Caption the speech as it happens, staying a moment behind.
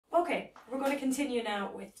Okay, we're going to continue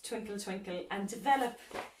now with Twinkle Twinkle and develop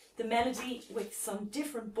the melody with some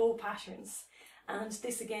different bow patterns. And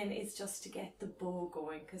this again is just to get the bow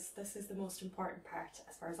going, because this is the most important part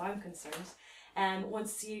as far as I'm concerned.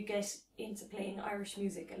 Once you get into playing Irish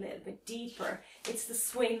music a little bit deeper, it's the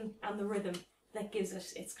swing and the rhythm that gives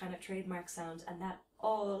it its kind of trademark sound, and that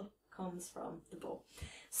all comes from the bow.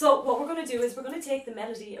 So what we're going to do is we're going to take the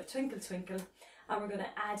melody of Twinkle Twinkle and we're going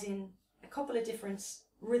to add in a couple of different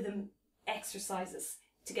rhythm exercises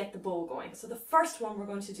to get the bow going. So the first one we're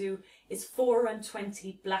going to do is 4 and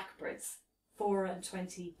 20 Blackbirds. 4 and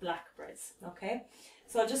 20 Blackbirds, okay?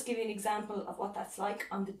 So I'll just give you an example of what that's like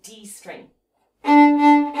on the D string.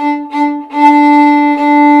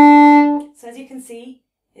 So as you can see,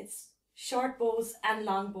 it's short bows and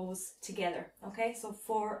long bows together, okay? So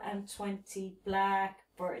 4 and 20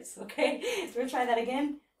 Blackbirds, okay? So we'll try that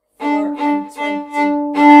again. 4 and 20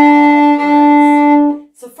 Blackbirds.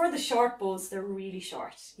 So for the short bows, they're really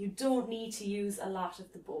short. You don't need to use a lot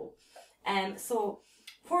of the bow. So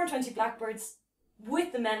 4 and 20 Blackbirds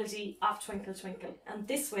with the melody of Twinkle Twinkle. And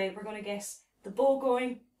this way we're going to get the bow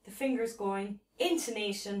going, the fingers going,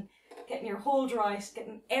 intonation, getting your hold right,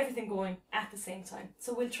 getting everything going at the same time.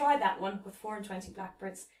 So we'll try that one with 4 and 20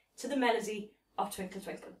 Blackbirds to the melody of Twinkle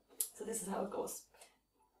Twinkle. So this is how it goes.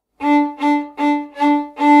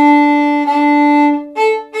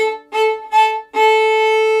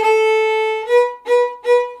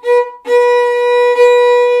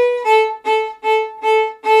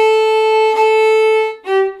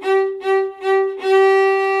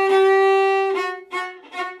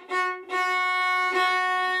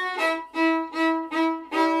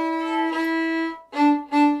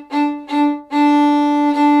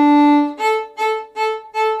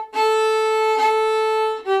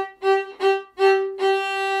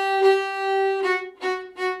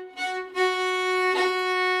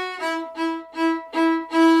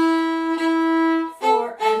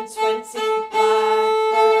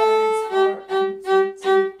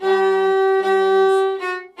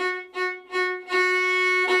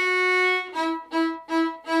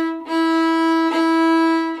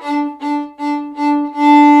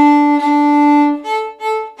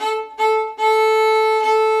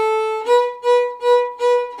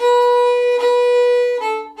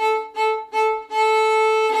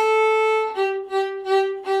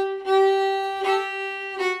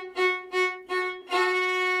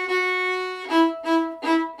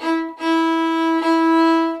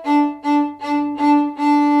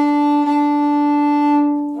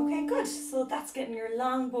 Getting your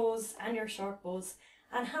long bows and your short bows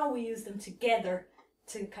and how we use them together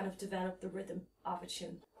to kind of develop the rhythm of a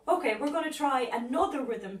tune. Okay, we're going to try another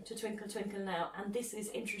rhythm to Twinkle Twinkle now, and this is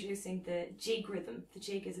introducing the jig rhythm. The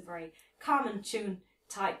jig is a very common tune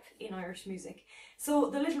type in Irish music. So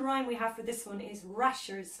the little rhyme we have for this one is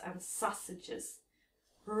rashers and sausages.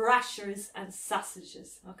 Rashers and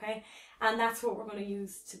sausages, okay? And that's what we're going to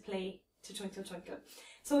use to play to Twinkle Twinkle.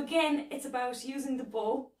 So again, it's about using the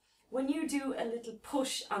bow. When you do a little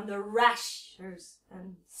push on the rashers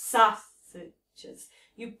and sausages,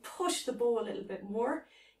 you push the bow a little bit more,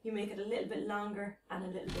 you make it a little bit longer and a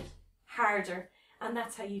little bit harder, and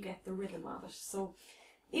that's how you get the rhythm of it. So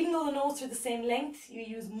even though the notes are the same length, you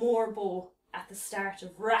use more bow at the start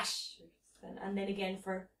of rashers, and then again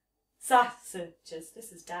for sausages.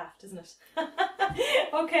 This is daft, isn't it?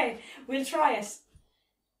 Okay, we'll try it.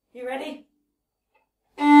 You ready?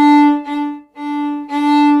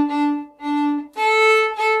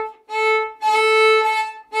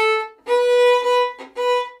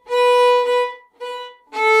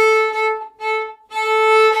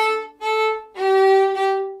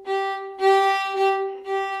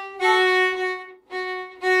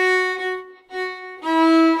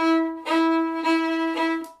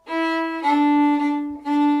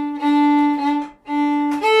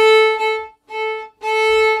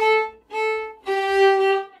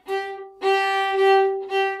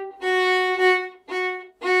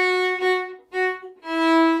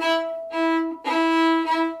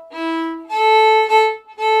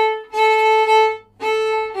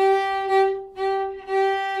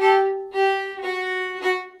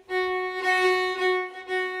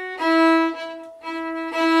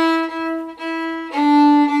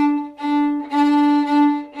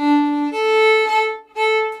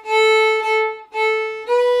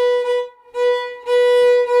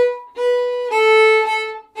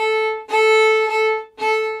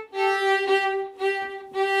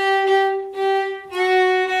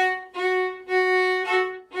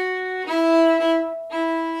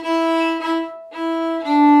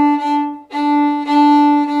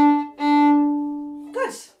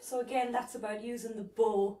 That's about using the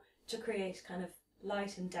bow to create kind of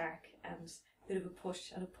light and dark and a bit of a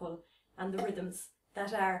push and a pull, and the rhythms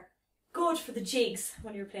that are good for the jigs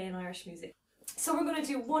when you're playing Irish music. So we're going to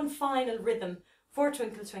do one final rhythm for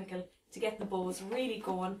Twinkle Twinkle to get the bows really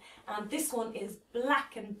going, and this one is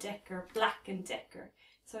Black and Decker, Black and Decker.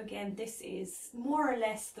 So again, this is more or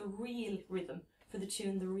less the real rhythm for the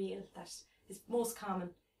tune, the reel, that is most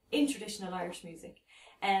common in traditional Irish music.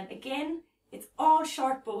 Again, it's all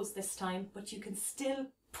short bows this time, but you can still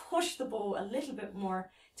push the bow a little bit more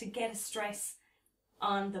to get a stress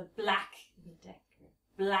on the Black and Decker,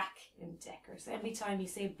 Black and Decker. So every time you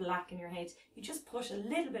say black in your head, you just push a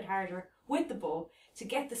little bit harder with the bow to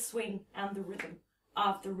get the swing and the rhythm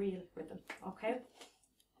of the real rhythm, okay?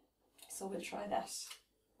 So we'll try that.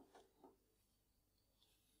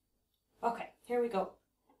 Okay, here we go.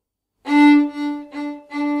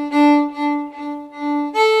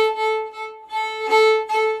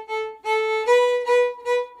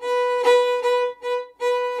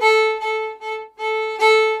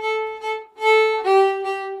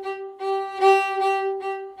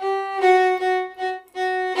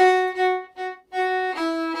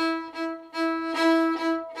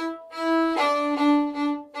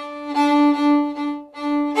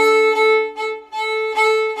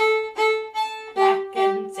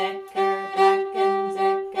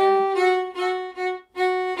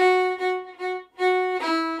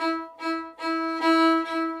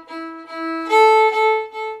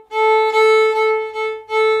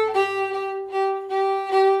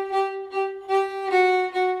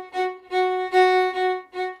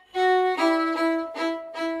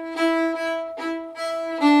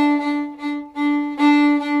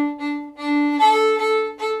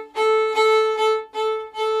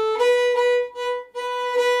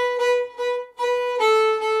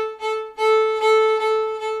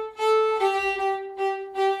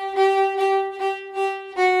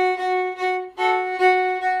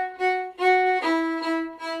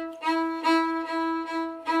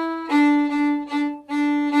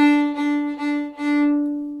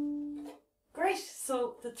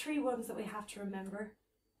 So the three ones that we have to remember,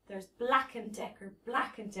 there's Black and Decker,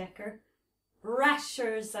 Black and Decker,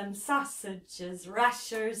 Rashers and sausages,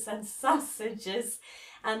 Rashers and sausages,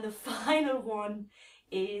 and the final one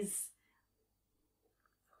is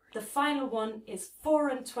 4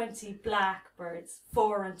 and 20 Blackbirds,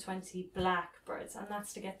 4 and 20 Blackbirds, and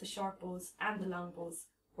that's to get the short bows and the long bows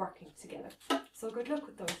working together. So good luck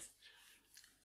with those.